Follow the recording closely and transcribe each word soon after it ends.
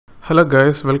Hello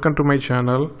guys, welcome to my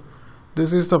channel.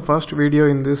 This is the first video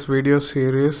in this video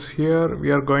series. Here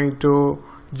we are going to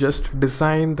just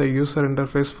design the user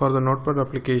interface for the Notepad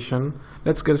application.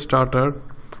 Let's get started.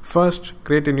 First,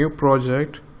 create a new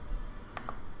project.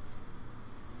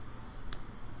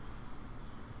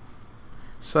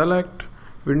 Select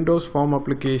Windows Form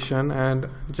application and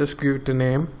just give it a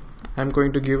name. I'm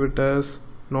going to give it as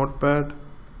Notepad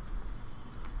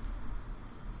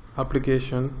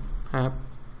application app.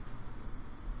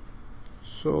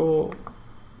 So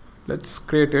let's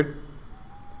create it.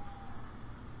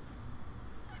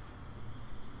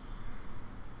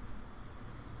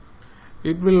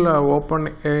 It will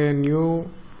open a new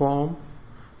form.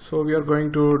 So we are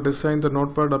going to design the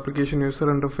Notepad application user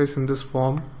interface in this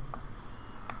form.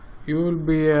 You will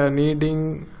be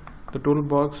needing the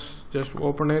toolbox. Just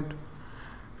open it,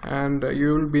 and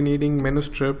you will be needing menu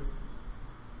strip.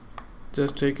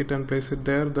 Just take it and place it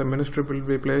there. The menu strip will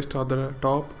be placed on the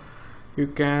top. You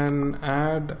can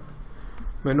add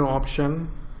menu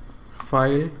option,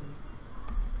 file,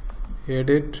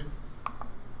 edit,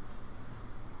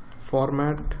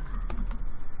 format,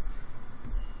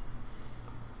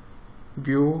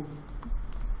 view,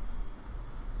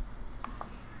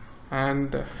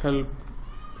 and help.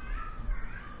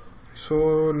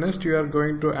 So next you are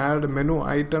going to add menu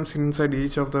items inside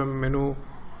each of the menu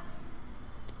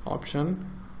option.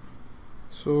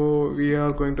 So we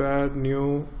are going to add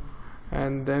new,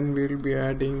 and then we will be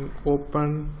adding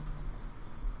open,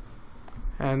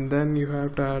 and then you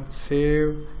have to add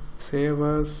save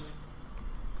as,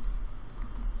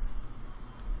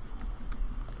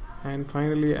 and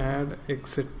finally add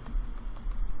exit.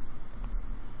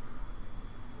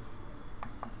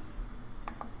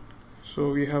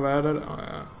 So we have added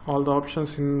all the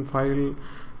options in file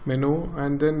menu,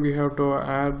 and then we have to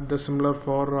add the similar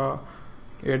for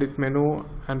edit menu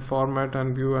and format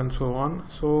and view and so on.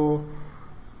 So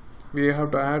we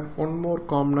have to add one more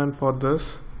component for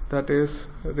this, that is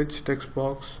rich text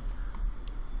box.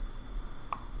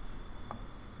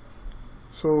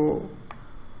 So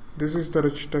this is the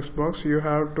rich text box. You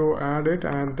have to add it,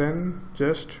 and then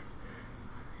just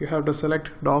you have to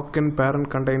select doc in parent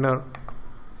container.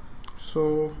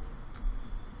 So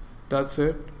that's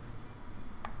it.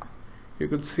 You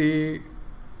could see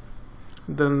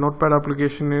the Notepad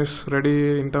application is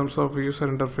ready in terms of user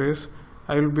interface.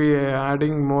 I will be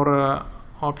adding more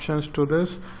options to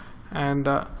this, and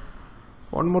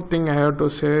one more thing I have to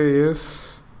say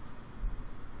is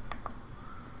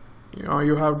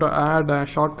you have to add a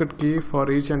shortcut key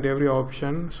for each and every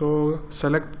option. So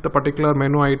select the particular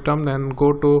menu item, then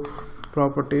go to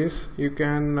properties. You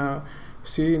can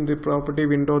see in the property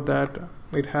window that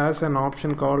it has an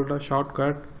option called a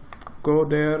shortcut. Go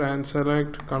there and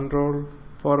select control.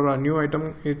 For a new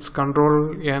item it's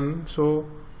control N, so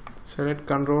select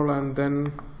control and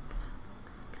then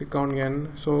click on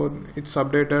N. So it's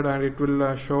updated and it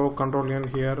will show control N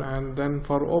here. And then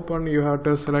for open you have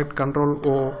to select control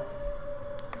O.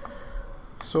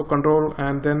 So control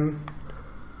and then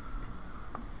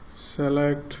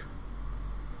select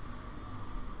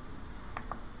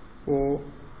O.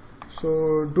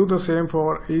 So do the same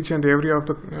for each and every of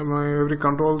the every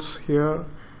controls here.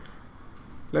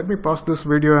 Let me pause this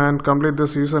video and complete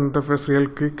this user interface real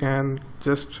quick and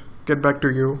just get back to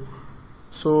you.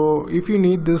 So if you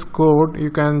need this code,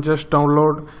 you can just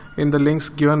download in the links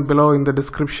given below in the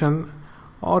description,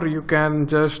 or you can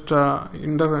just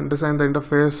design the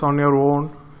interface on your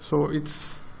own. So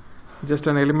it's just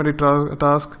an elementary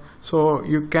task. So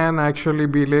you can actually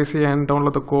be lazy and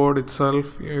download the code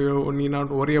itself. You need not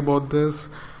worry about this.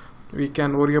 We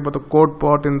can worry about the code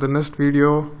part in the next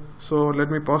video. So let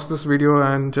me pause this video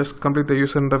and just complete the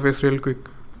user interface real quick.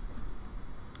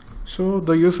 So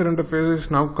the user interface is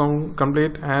now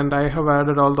complete, and I have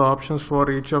added all the options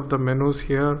for each of the menus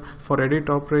here. For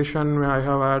edit operation I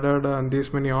have added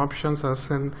these many options as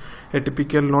in a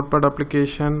typical Notepad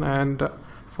application, and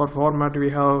for format we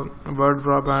have word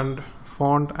wrap and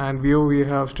font, and view we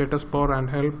have status bar and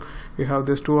help. We have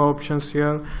these two options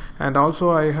here, and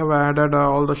also I have added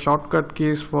all the shortcut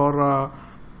keys for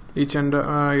each and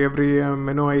every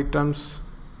menu items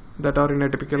that are in a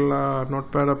typical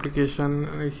Notepad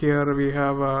application. Here we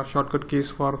have shortcut keys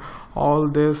for all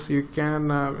this. You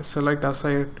can select as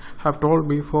I have told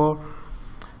before.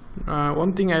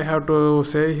 One thing I have to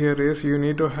say here is you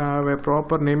need to have a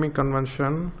proper naming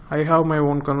convention. I have my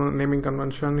own naming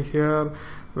convention here.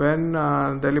 When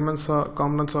the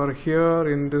components are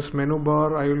here in this menu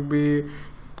bar, I will be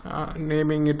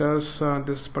naming it as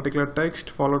this particular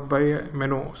text followed by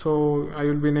menu. So I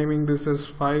will be naming this as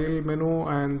file menu,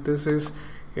 and this is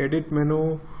edit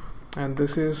menu, and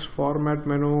this is format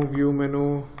menu, view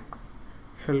menu,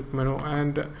 help menu,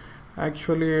 and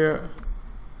actually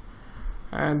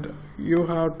and you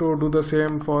have to do the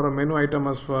same for a menu item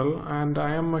as well, and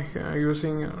I am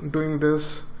doing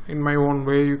this in my own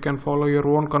way. You can follow your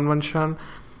own convention,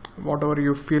 whatever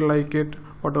you feel like it,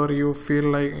 whatever you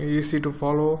feel like easy to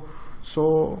follow.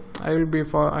 So I will be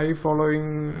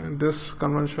following this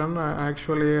convention.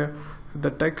 Actually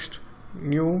the text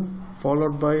new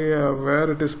followed by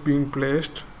where it is being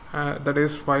placed, that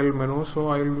is file menu. So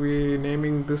I will be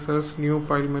naming this as new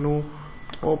file menu,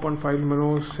 open file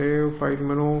menu, save file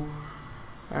menu,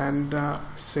 and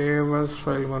save as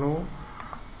file menu.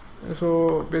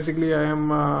 So basically I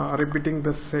am repeating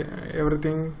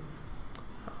everything,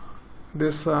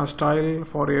 this style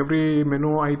for every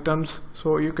menu items.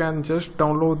 So you can just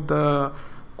download the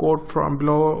code from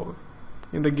below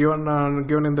in the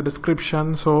given in the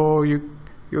description. So you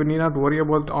need not worry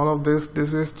about all of this.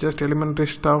 This is just elementary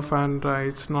stuff, and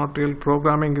it's not real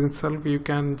programming in itself. You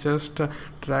can just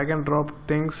drag and drop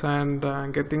things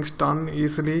and get things done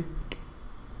easily.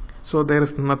 So there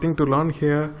is nothing to learn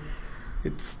here,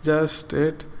 it's just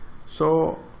it.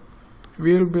 So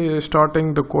we'll be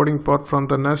starting the coding part from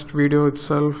the next video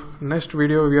itself. Next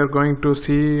video we are going to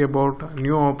see about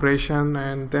new operation,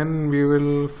 and then we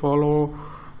will follow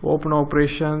open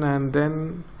operation and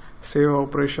then save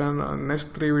operation.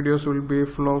 Next 3 videos will be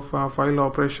full of file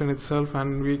operation itself,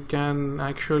 and we can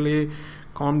actually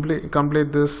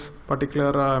complete this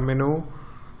particular menu.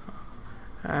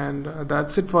 And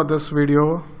that's it for this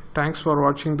video. Thanks for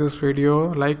watching this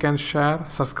video. Like and share,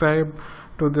 subscribe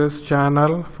to this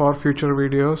channel for future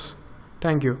videos.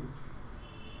 Thank you.